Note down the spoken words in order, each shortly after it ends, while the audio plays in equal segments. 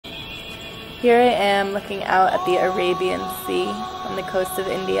Here I am looking out at the Arabian Sea on the coast of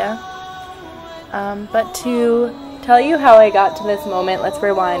India. But to tell you how I got to this moment, let's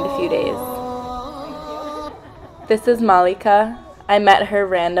rewind a few days. This is Malika. I met her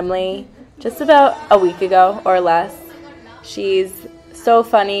randomly just about a week ago or less. She's so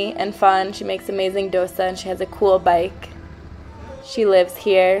funny and fun. She makes amazing dosa and she has a cool bike. She lives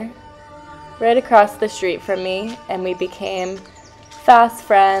here, right across the street from me, and we became fast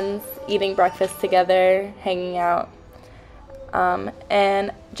friends, eating breakfast together, hanging out.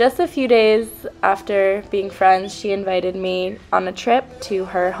 And just a few days after being friends, she invited me on a trip to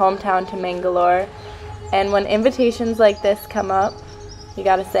her hometown to Mangalore. And when invitations like this come up, you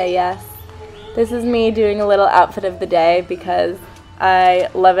gotta say yes. This is me doing a little outfit of the day because I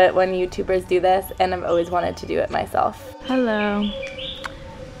love it when YouTubers do this, and I've always wanted to do it myself. Hello.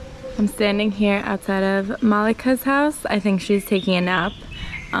 I'm standing here outside of Malika's house. I think she's taking a nap,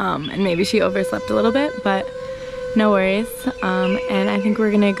 and maybe she overslept a little bit, but no worries. And I think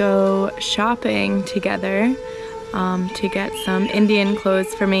we're gonna go shopping together to get some Indian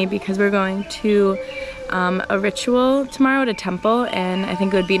clothes for me because we're going to a ritual tomorrow at a temple, and I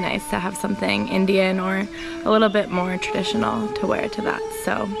think it would be nice to have something Indian or a little bit more traditional to wear to that.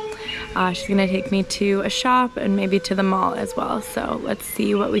 So she's gonna take me to a shop and maybe to the mall as well. So let's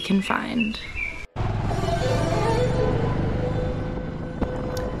see what we can find.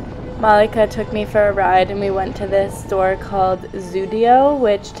 Malika took me for a ride and we went to this store called Zudio,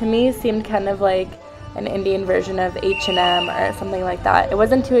 which to me seemed kind of like an Indian version of H&M or something like that. It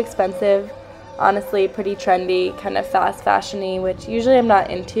wasn't too expensive, honestly pretty trendy, kind of fast fashion-y, which usually I'm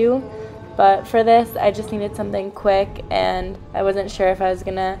not into. But for this, I just needed something quick and I wasn't sure if I was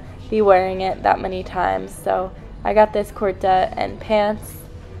gonna be wearing it that many times. So I got this kurta and pants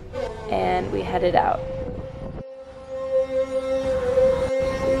and we headed out.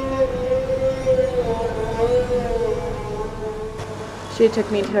 She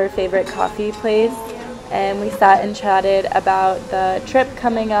took me to her favorite coffee place and we sat and chatted about the trip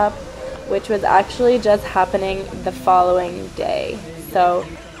coming up, which was actually just happening the following day. So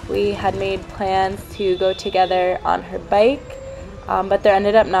we had made plans to go together on her bike, but there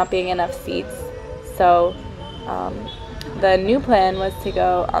ended up not being enough seats. So the new plan was to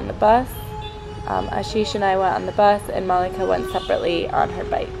go on the bus. Ashish and I went on the bus and Malika went separately on her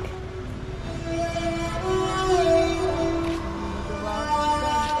bike.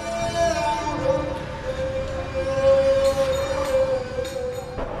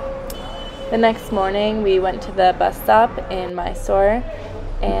 The next morning we went to the bus stop in Mysore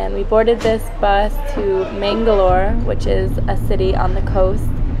and we boarded this bus to Mangalore, which is a city on the coast.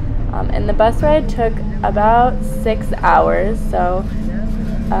 And the bus ride took about 6 hours, so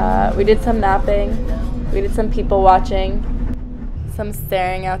we did some napping, we did some people watching, some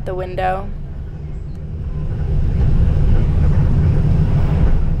staring out the window.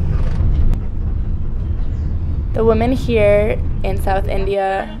 The women here in South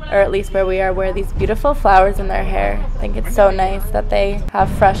India, or at least where we are, wear these beautiful flowers in their hair. I think it's so nice that they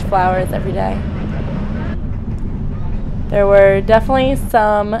have fresh flowers every day. There were definitely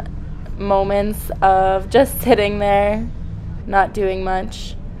some moments of just sitting there, not doing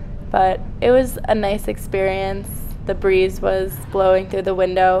much, but it was a nice experience. The breeze was blowing through the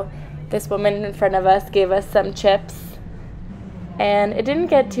window. This woman in front of us gave us some chips. And it didn't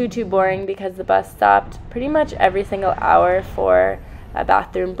get too boring because the bus stopped pretty much every single hour for a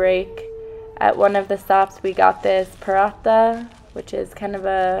bathroom break. At one of the stops we got this paratha, which is kind of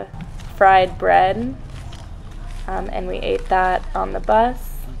a fried bread, and we ate that on the bus.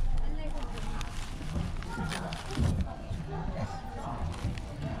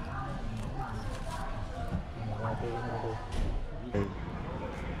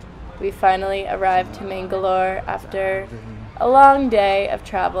 We finally arrived to Mangalore after a long day of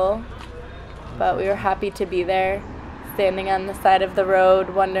travel, but we were happy to be there, standing on the side of the road,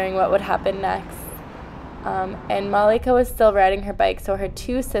 wondering what would happen next. And Malika was still riding her bike, so her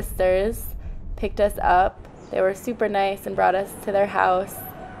two sisters picked us up. They were super nice and brought us to their house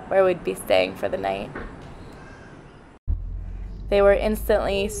where we'd be staying for the night. They were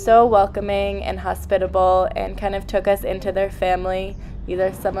instantly so welcoming and hospitable and kind of took us into their family. These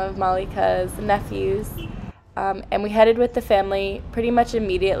are some of Malika's nephews. And we headed with the family pretty much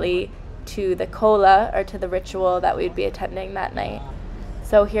immediately to the Kola, or to the ritual that we'd be attending that night.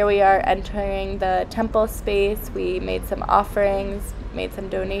 So here we are entering the temple space. We made some offerings, made some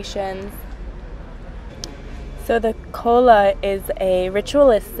donations. So the Kola is a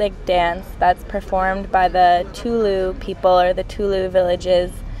ritualistic dance that's performed by the Tulu people, or the Tulu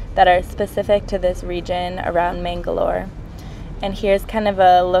villages that are specific to this region around Mangalore. And here's kind of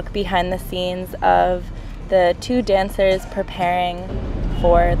a look behind the scenes of the two dancers preparing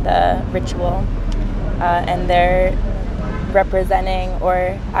for the ritual. And they're representing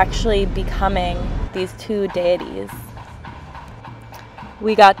or actually becoming these two deities.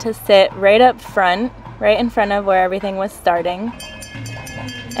 We got to sit right up front, right in front of where everything was starting.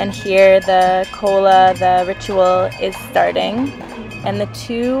 And here the Kola, the ritual, is starting. And the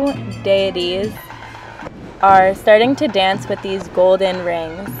two deities are starting to dance with these golden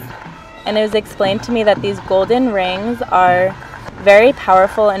rings. And it was explained to me that these golden rings are very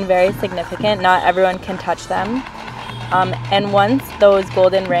powerful and very significant. Not everyone can touch them. And once those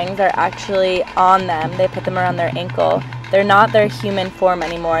golden rings are actually on them, they put them around their ankle, they're not their human form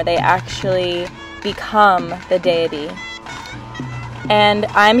anymore. They actually become the deity. And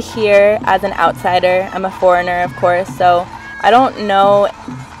I'm here as an outsider. I'm a foreigner, of course, so I don't know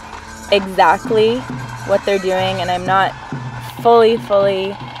exactly what they're doing, and I'm not fully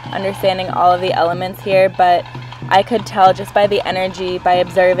understanding all of the elements here, but I could tell just by the energy, by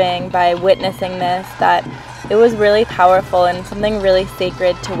observing, by witnessing this, that it was really powerful and something really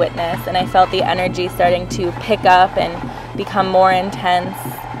sacred to witness. And I felt the energy starting to pick up and become more intense,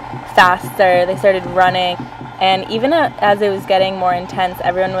 faster. They started running. And even as it was getting more intense,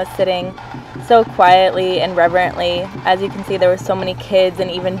 everyone was sitting so quietly and reverently. As you can see, there were so many kids and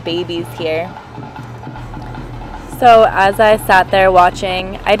even babies here. So as I sat there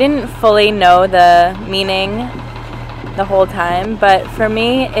watching, I didn't fully know the meaning the whole time, but for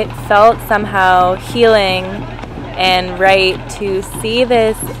me it felt somehow healing and right to see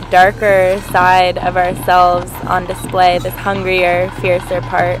this darker side of ourselves on display, this hungrier, fiercer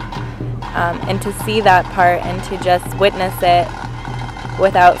part, and to see that part and to just witness it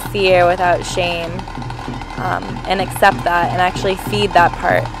without fear, without shame, and accept that and actually feed that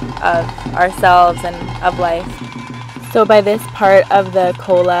part of ourselves and of life. So by this part of the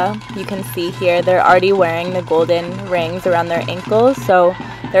Kola, you can see here, they're already wearing the golden rings around their ankles, so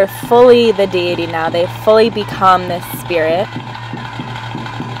they're fully the deity now. They've fully become this spirit.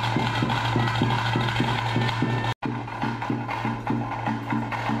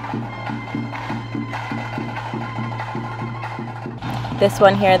 This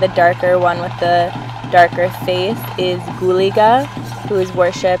one here, the darker one with the darker face, is Guliga, who is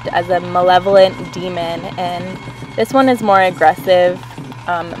worshipped as a malevolent demon, and this one is more aggressive,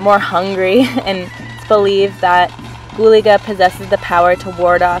 more hungry, and it's believed that Guliga possesses the power to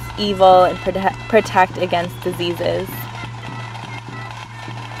ward off evil and protect against diseases.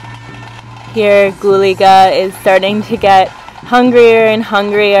 Here, Guliga is starting to get hungrier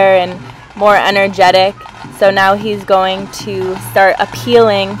and more energetic. So now he's going to start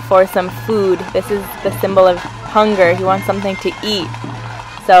appealing for some food. This is the symbol of hunger. He wants something to eat.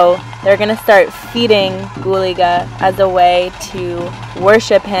 So they're going to start feeding Guliga as a way to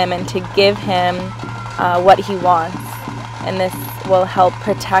worship him and to give him what he wants. And this will help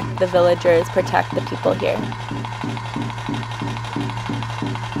protect the villagers, protect the people here.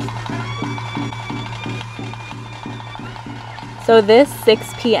 So this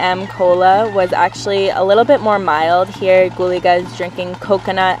 6 p.m. Kola was actually a little bit more mild. Here Guliga is drinking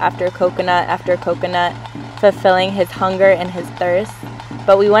coconut after coconut after coconut, fulfilling his hunger and his thirst.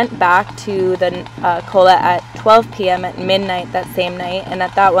 But we went back to the Kola at 12 p.m. at midnight that same night, and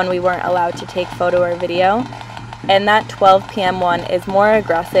at that one we weren't allowed to take photo or video. And that 12 p.m. one is more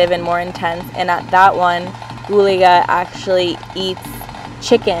aggressive and more intense, and at that one Guliga actually eats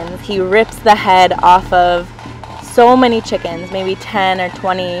chickens. He rips the head off of so many chickens, maybe 10 or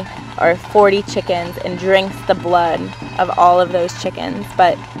 20 or 40 chickens, and drinks the blood of all of those chickens.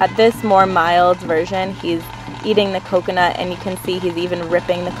 But at this more mild version, he's eating the coconut, and you can see he's even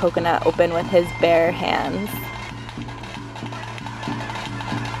ripping the coconut open with his bare hands.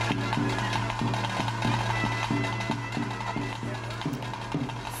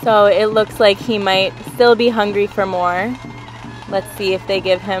 So it looks like he might still be hungry for more. Let's see if they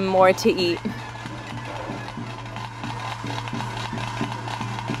give him more to eat.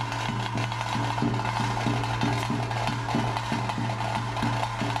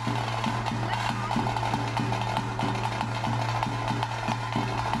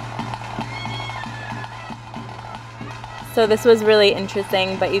 So this was really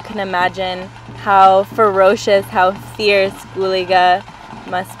interesting, but you can imagine how ferocious, how fierce Guliga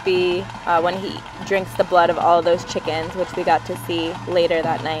must be when he drinks the blood of all of those chickens, which we got to see later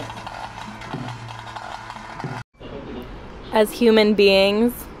that night. As human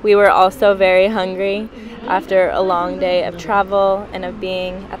beings, we were also very hungry after a long day of travel and of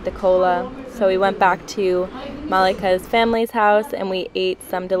being at the Kola. So we went back to Malika's family's house and we ate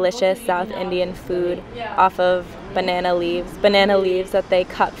some delicious South Indian food off of banana leaves that they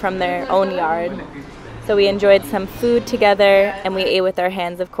cut from their own yard. So we enjoyed some food together and we ate with our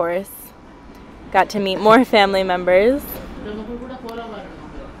hands, of course. Got to meet more family members.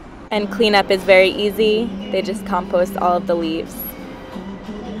 And cleanup is very easy. They just compost all of the leaves.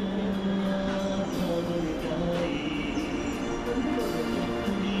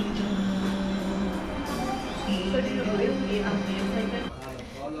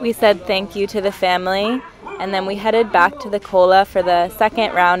 We said thank you to the family, and then we headed back to the Kola for the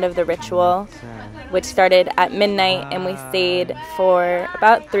second round of the ritual, which started at midnight, and we stayed for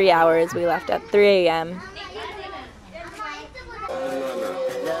about 3 hours. We left at 3 a.m.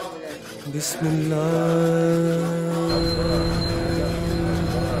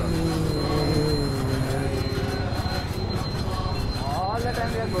 All the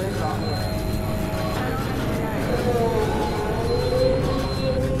time we are going wrong way.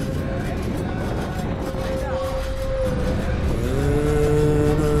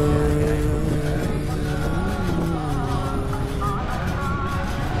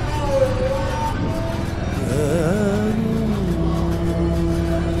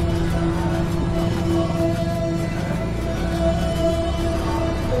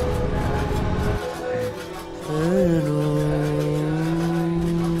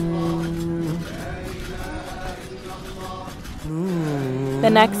 The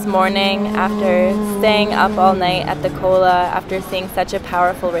next morning, after staying up all night at the Kola, after seeing such a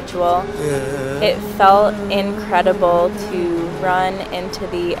powerful ritual, it felt incredible to run into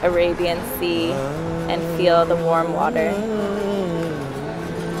the Arabian Sea and feel the warm water.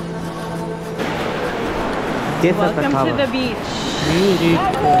 Welcome to the beach.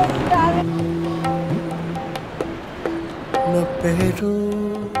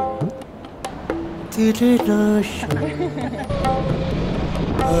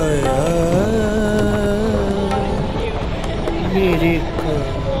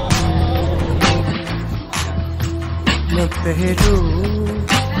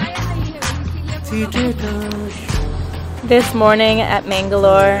 This morning at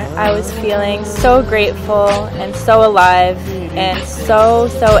Mangalore, I was feeling so grateful and so alive and so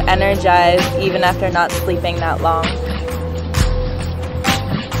energized even after not sleeping that long.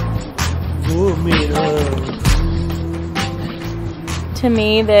 To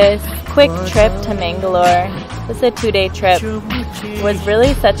me, this quick trip to Mangalore, just a 2-day trip, was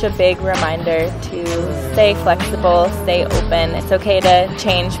really such a big reminder to stay flexible, stay open. It's okay to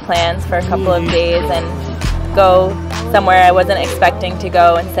change plans for a couple of days and go somewhere I wasn't expecting to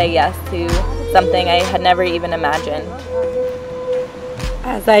go and say yes to something I had never even imagined.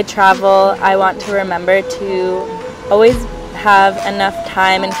 As I travel, I want to remember to always have enough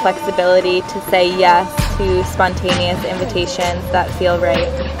time and flexibility to say yes to spontaneous invitations that feel right.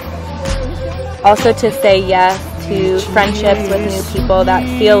 Also to say yes to friendships with new people that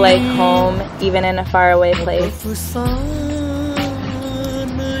feel like home, even in a faraway place.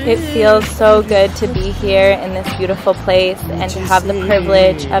 It feels so good to be here in this beautiful place and to have the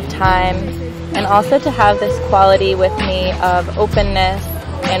privilege of time, and also to have this quality with me of openness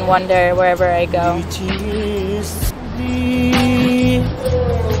and wonder wherever I go.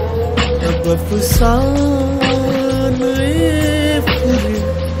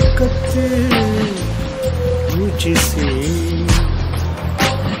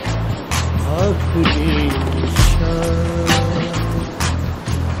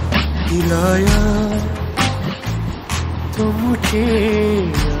 दिलाया तो मुझे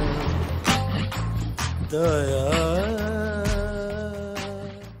दया